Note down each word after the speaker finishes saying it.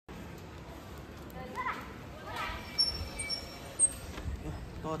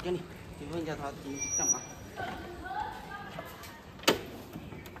到店里去问一下他今天干嘛。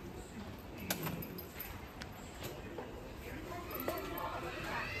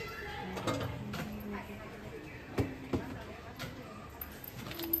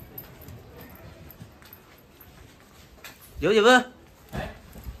刘姐夫，哎，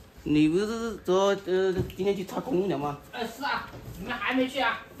你不是说今天去查空调吗？是啊，你们还没去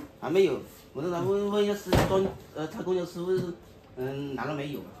啊？还没有，我说咱问一下师傅查空调师傅来了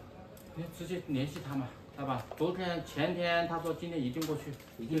没有？你直接联系他嘛，好吧？昨天、前天他说今天一定过去，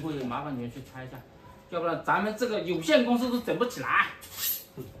一定过去，麻烦你们去拆一下，要不然咱们这个有限公司都整不起来。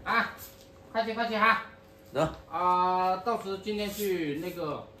啊，快去快去哈！走。到时今天去那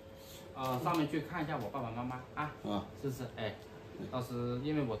个上面去看一下我爸爸妈妈啊。是不是？哎，到时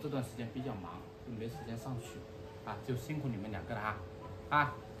因为我这段时间比较忙，就没时间上去，啊，就辛苦你们两个了哈。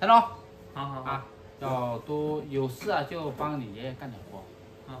啊，台龙，好啊，要多有事啊就帮你爷爷干点活。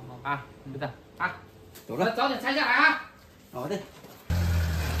好啊，就这样啊，走了，早点拆下来啊。好的。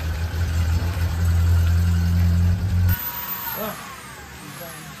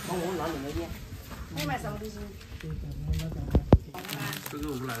帮我拿两个烟。你买什么东西？这个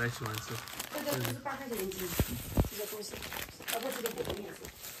我奶奶喜欢吃。这个48块钱一斤，这个东西，不这个火锅面是。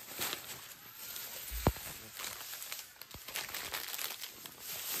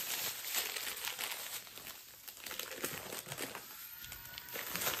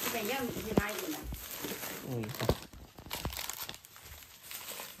这边要米大一点的。好。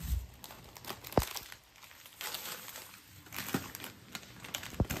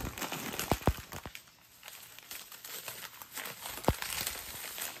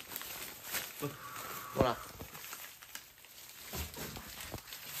够了。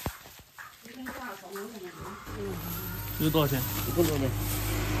这个多少钱？一共多少钱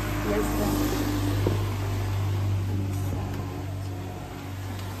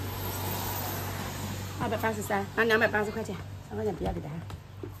？283，拿280块钱，3块钱不要给他。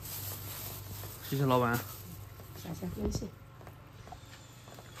谢谢老板。行，不用谢。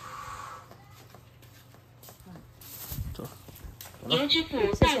走。您支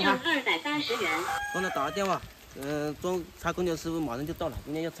付再账280元。刚才打个电话，查空调师傅马上就到了，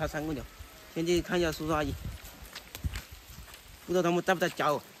今天要拆3空调，先去看一下叔叔阿姨，不知道他们在不在家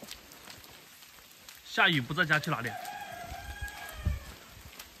哦。下雨不在家去哪里？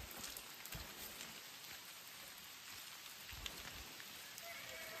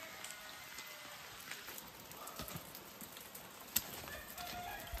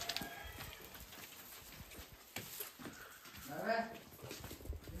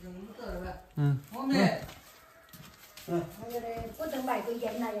后面。不能买个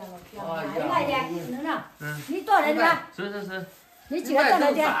烟来呀，来的，能了。你多少人吧？是。你几个多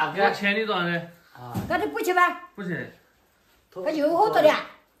少的？我欠你多少的？那你不去吧？不去。他有好多的。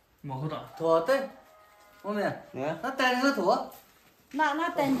没好多。拖对，后面，那带那个拖。那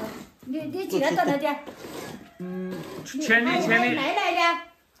等你几个多少的？欠你。来的。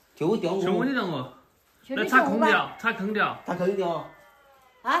就我你让我。来查空调。查空调。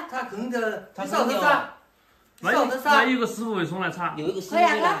啊？查空调，查空调。那有个师傅会送来查。有一个师傅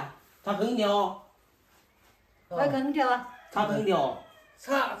来查空调。查空调啊？查空调。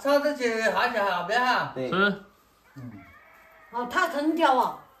查到去下边哈。对。是。查空调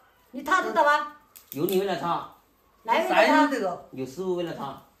哦，你查得到吗？有你会来查。来没来查？有师傅会来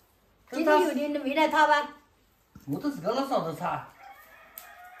查。今天有你没来查吧？我都是跟他上头查。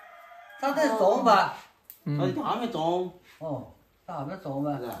查得中吧？他还没中。他还没中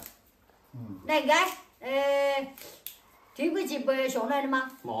吧？那个提款机不上来了吗？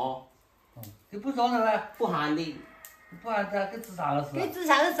没。你不上来呗？不喊的。不喊他给吃啥个事？给吃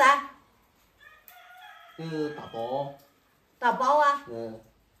啥个事啊？打包。打包啊？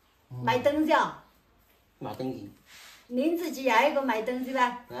卖东西啊？买东西。零自己还有一个卖东西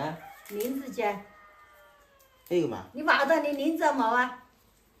吧？零自己。这个嘛？你挖到你零子没啊？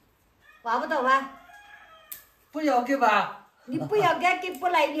挖不到啊？不要给吧？你不要给不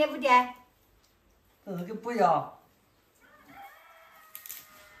来你不的？这是给不要。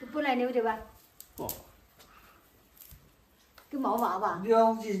不来你不的吧？给没挖吧？你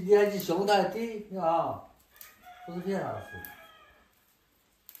还去凶他的啊？不是骗啥事。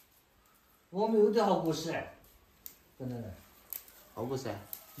我们有点好故事，真的。好故事。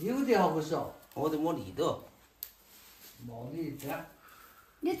有点好故事哦。我都没理的。没理的。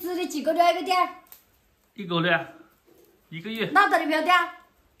你值的几个月一个点？1个月，1个月。拿到的票的？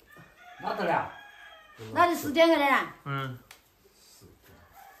拿到了。那就4天个人啊。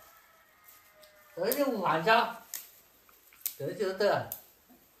这就5万家，这就得。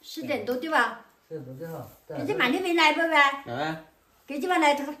 10点多对吧？ 10点多对哈。你这满天没来不呗？来。给今晚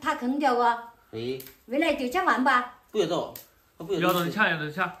来他空调啊？哎，未来就讲完吧。不要走，不要要走。到你掐，要到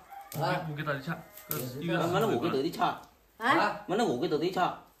你掐，我给到你掐。完了我给到你掐。啊？完了我给到你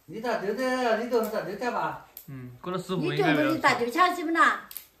掐。你打对的，你都打对的吧？过了师傅你应该要。觉得你打就掐是不啦？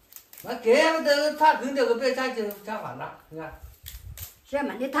那给都他空调个别掐就掐完了，你看。是啊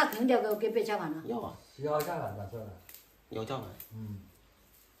嘛，你他空调给别掐完了。要啊，要掐完了是吧？要掐完。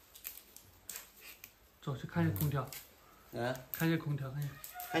走去看一下空调。看一下空调，看一下。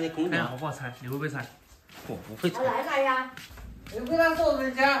看见空调好不好拆？你会不会拆？我不会拆。来呀！你给他收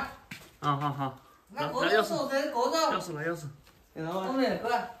人家。好。那我都收人过着。钥匙来钥匙。后面过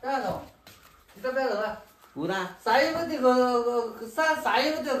来，这样走。你这边走了。不的。啥有这个啥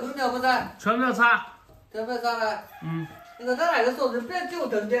有这空调不是？全部要拆。全部拆了。你说他那个收人别久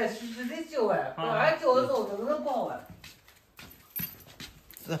等的，实的久哎，还久的收人都不好哎。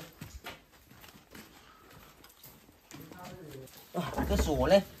是。啊，这锁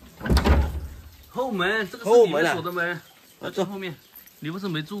嘞？后门，这个是你们锁的门。这后面，你不是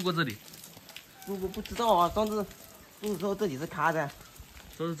没住过这里？我不知道啊，上次住的时候这里是开的。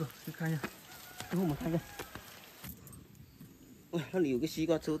走，去看一下。等会我们看一下。哇，那里有个西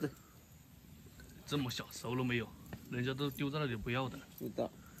瓜抽子。这么小，熟了没有？人家都丢在那里不要的。不知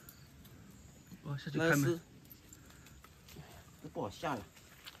道。我下去开门。这不好下了。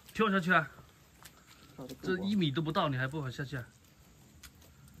跳下去啊！这1米都不到，你还不好下去啊？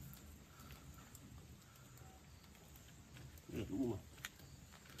有路嘛？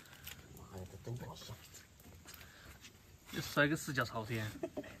妈呀，这真不好下。就摔个四脚朝天。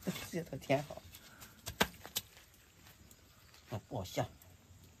四脚朝天好。不好下。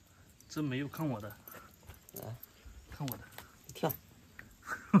真没有，看我的。看我的。跳。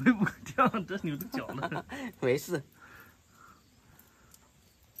我也不敢跳，这扭着脚了。没事。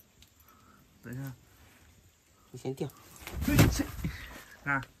等一下。你先跳。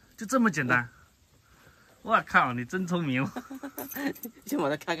啊，就这么简单。我靠，你真聪明哦！先把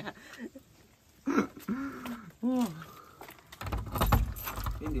它看看。哇，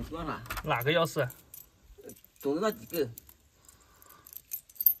给扭断了。哪个钥匙？总之那几个。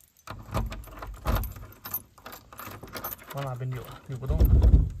往哪边扭啊？扭不动。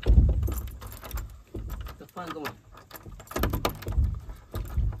再换个嘛。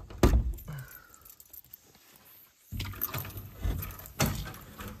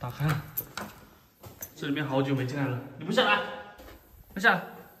打开了。这里面好久没进来了，你不下来？快下来！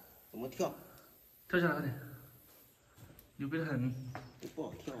怎么跳？跳下来快点！牛逼的很。这不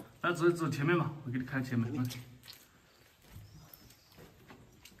好跳。来，走前面吧，我给你看前面。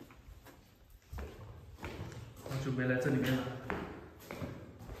好久没来这里面了。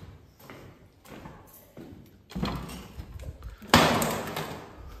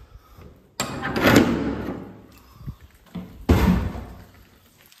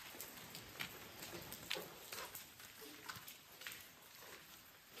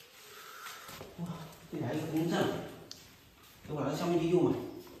这里还有一个风扇，就往那上面去用嘛。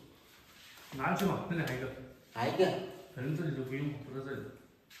拿去嘛，那里还有一个。还有一个。反正这里都不用，不在这里。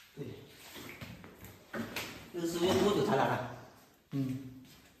对。那个师傅要多久才来了？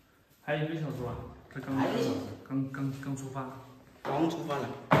还有1个小时吧。他刚出发。刚出发了。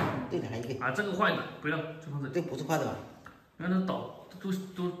对的，还有一个。啊，这个坏的，不要，就放这里。这不是坏的吧？你看它倒，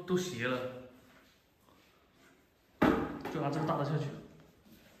都斜了。就拿这个大的下去。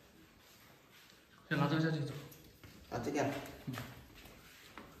先拿这个下去走。啊，这个。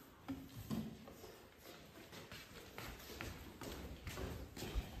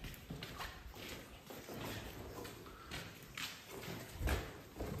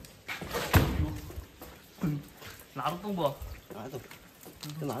拿得动不？拿得动。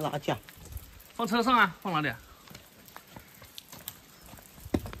这拿去啊？放车上啊？放哪里啊？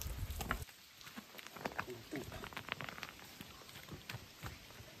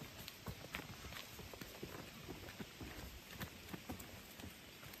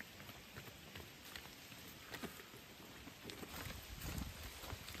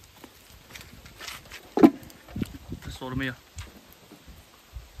锁了没有？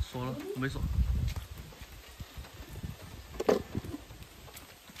锁了，没锁。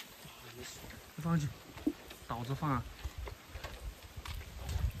放上去，倒着放啊。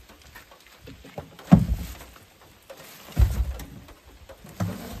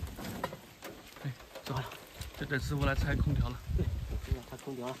哎，走了，就等师傅来拆空调了。对，师傅拆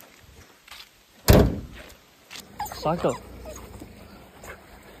空调了。傻狗，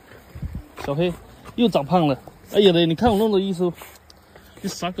小黑又长胖了。哎呀嘞，你看我弄的衣服，你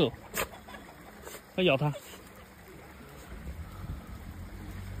傻狗，快咬它。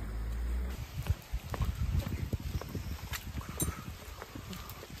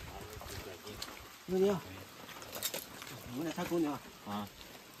空调，我来拆空调啊，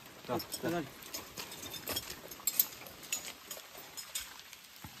在那里。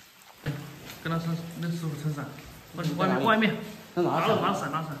跟他说，那师傅撑伞，外面，拿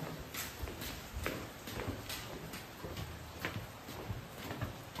伞。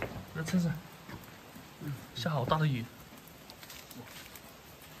那撑伞，下好大的雨。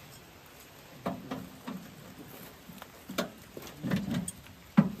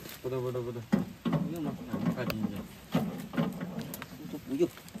不对，不用吗？快听一下。说不用。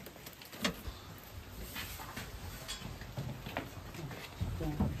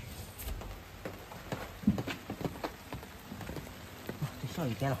这下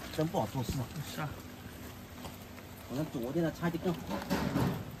雨天了，真不好做事啊。下。好像昨天的拆的更好。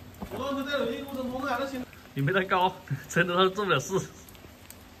你没他高，撑着他做不了事。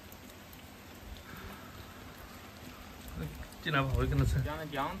进来吧，我就跟他撑。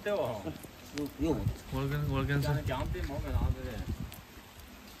讲对哦。不用我跟他撑。讲对，没没啥子的。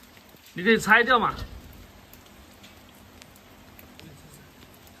你可以拆掉嘛。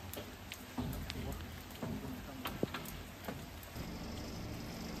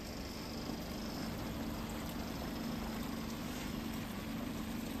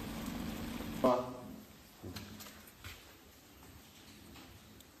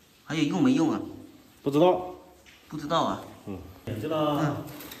还有用没用啊？不知道。不知道啊。扁掉了。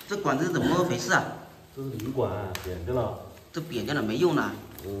这管子怎么回事啊？这是铝管，扁掉了。这扁掉了没用了。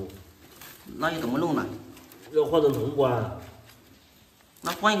那又怎么弄呢？要换成铜管。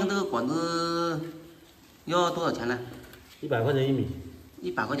那换一个这个管子要多少钱呢？100块钱1米。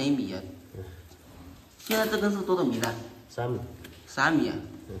100块钱1米啊。现在这根是多少米呢？3米。3米啊。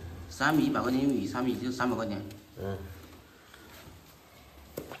3米100块钱1米，3米就300块钱。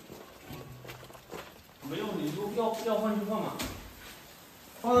没用，你就要换就换嘛。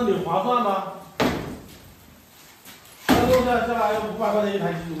换了你划算吗？那现在下来要500块钱一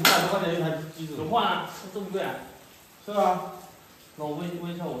台机子，500多块钱一台机子。怎么换啊？这么贵啊？是啊。那我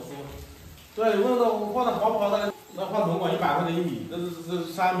问一下我叔。对，问到我换的划不划算？那换铜管100块钱1米，这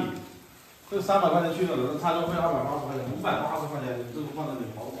是3米，这300块钱去了，那差价费280块钱，580块钱，你这个换的你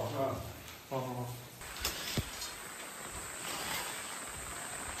划不划算？好。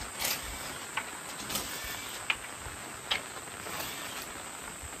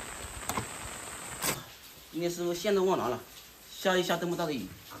今天师傅线都忘拿了，下这么大的雨，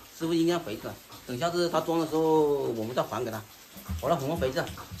师傅应该回去了。等下次他装的时候，我们再还给他。好了，我们回去了。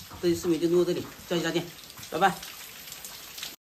这期视频就录到这里，下期再见，拜拜。